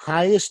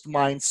highest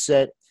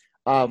mindset,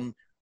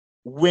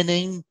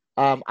 winning.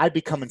 I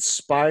become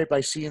inspired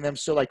by seeing them.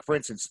 So like, for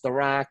instance, The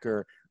Rock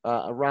or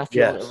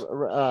Rafael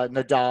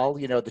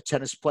Nadal, the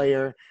tennis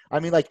player. I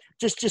mean, like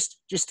just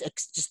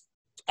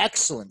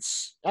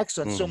excellence.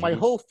 So my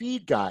whole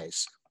feed,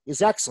 guys,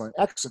 is excellent.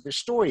 The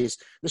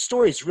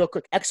stories real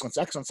quick. Excellence.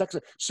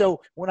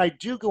 So when I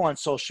do go on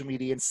social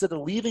media, instead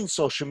of leaving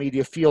social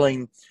media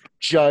feeling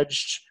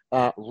judged,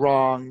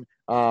 wrong,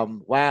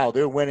 wow,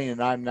 they're winning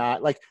and I'm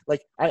not,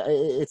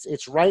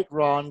 it's right,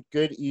 wrong,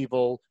 good,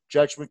 evil,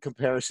 judgment,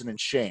 comparison, and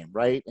shame,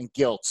 right? And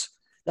guilt.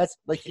 That's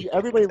like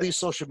everybody leaves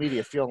social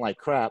media feeling like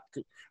crap.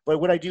 But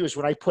what I do is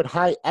when I put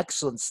high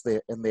excellence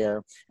in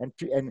there and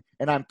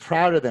I'm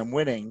proud of them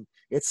winning,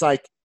 it's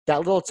like that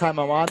little time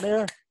I'm on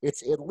there,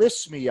 it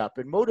lifts me up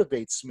and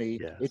motivates me.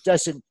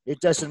 Yes. It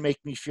doesn't make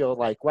me feel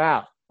like,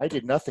 wow, I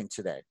did nothing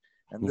today.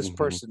 And this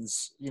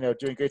person's,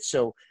 doing great.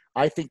 So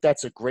I think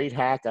that's a great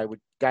hack.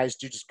 Guys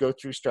just go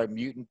through, start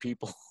muting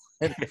people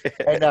and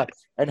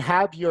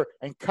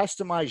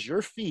customize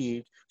your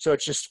feed so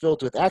it's just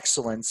filled with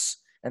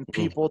excellence and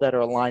people that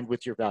are aligned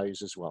with your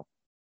values as well.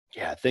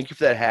 Yeah, thank you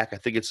for that hack. I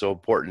think it's so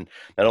important,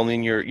 not only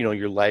in your,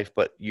 your life,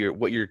 but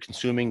what you're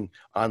consuming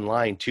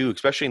online too,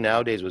 especially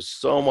nowadays with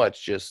so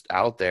much just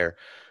out there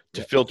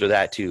to Yeah, filter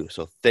that too.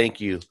 So thank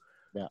you.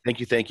 yeah,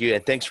 Thank you.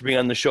 And thanks for being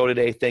on the show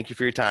today. Thank you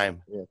for your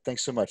time. yeah.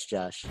 Thanks so much,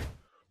 Josh.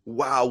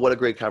 Wow, what a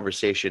great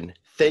conversation.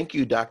 Thank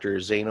you, Dr.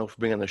 Zaino, for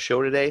being on the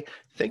show today.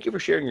 Thank you for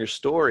sharing your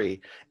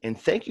story. And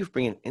thank you for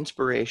bringing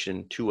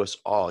inspiration to us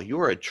all. You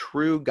are a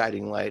true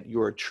guiding light. You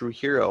are a true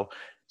hero.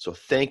 So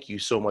thank you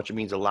so much. It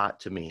means a lot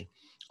to me.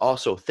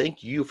 Also,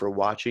 thank you for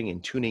watching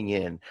and tuning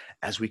in.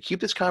 As we keep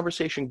this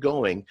conversation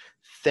going,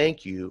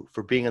 thank you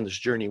for being on this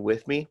journey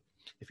with me.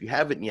 If you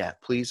haven't yet,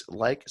 please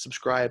like,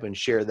 subscribe, and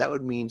share. That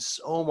would mean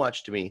so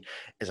much to me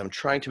as I'm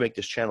trying to make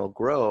this channel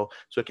grow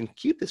so I can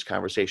keep this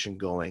conversation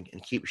going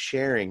and keep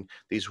sharing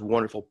these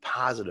wonderful,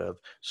 positive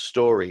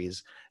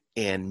stories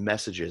and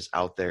messages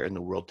out there in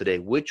the world today,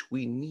 which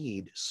we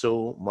need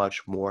so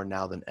much more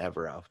now than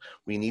ever of.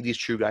 We need these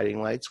true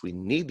guiding lights. We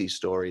need these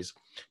stories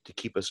to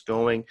keep us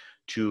going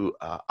to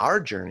our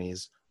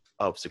journeys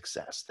of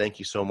success. Thank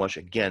you so much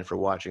again for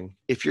watching.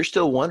 If you're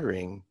still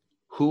wondering,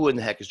 who in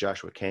the heck is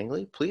Joshua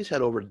Kangley? Please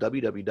head over to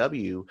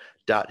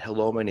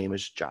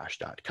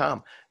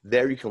www.hellomynameisjosh.com.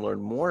 There you can learn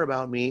more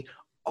about me.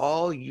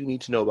 All you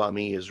need to know about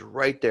me is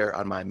right there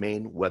on my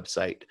main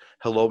website,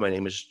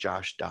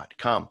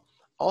 hellomynameisjosh.com.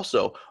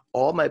 Also,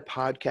 all my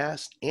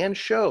podcasts and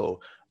show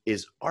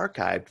is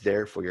archived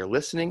there for your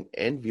listening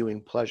and viewing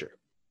pleasure.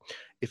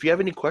 If you have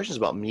any questions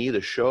about me,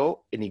 the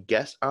show, any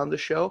guests on the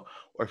show,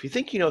 or if you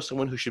think you know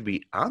someone who should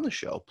be on the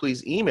show,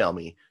 please email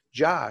me,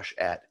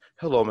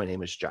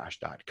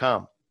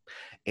 josh@hellomynameisjosh.com.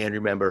 And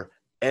remember,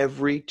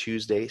 every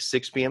Tuesday,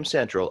 6 p.m.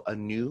 Central, a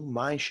new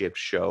Mindshift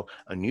show,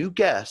 a new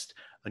guest,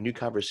 a new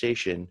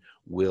conversation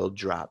will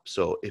drop.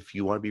 So if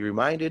you want to be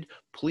reminded,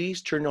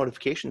 please turn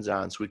notifications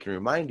on so we can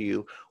remind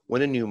you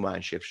when a new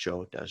Mindshift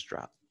show does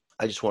drop.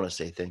 I just want to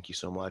say thank you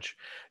so much.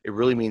 It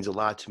really means a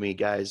lot to me,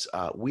 guys.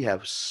 We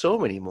have so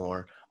many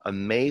more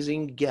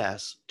amazing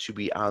guests to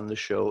be on the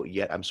show,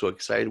 yet I'm so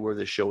excited where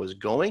the show is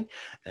going,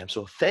 and I'm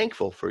so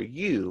thankful for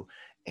you,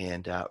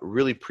 and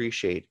really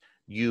appreciate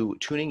you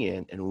tuning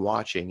in and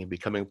watching and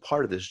becoming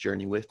part of this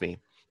journey with me.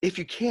 If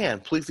you can,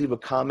 please leave a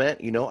comment.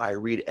 You know, I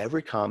read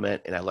every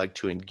comment and I like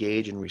to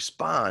engage and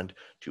respond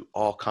to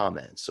all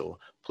comments. So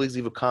please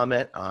leave a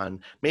comment on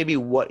maybe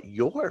what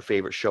your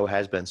favorite show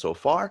has been so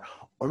far,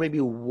 or maybe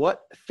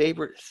what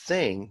favorite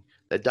thing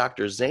that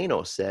Dr.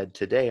 Zaino said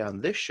today on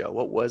this show.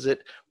 What was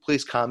it?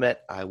 Please comment.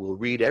 I will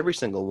read every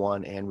single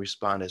one and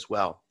respond as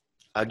well.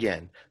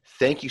 Again,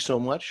 thank you so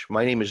much.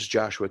 My name is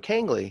Joshua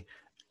Kangley,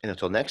 and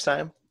until next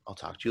time, I'll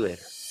talk to you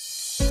later.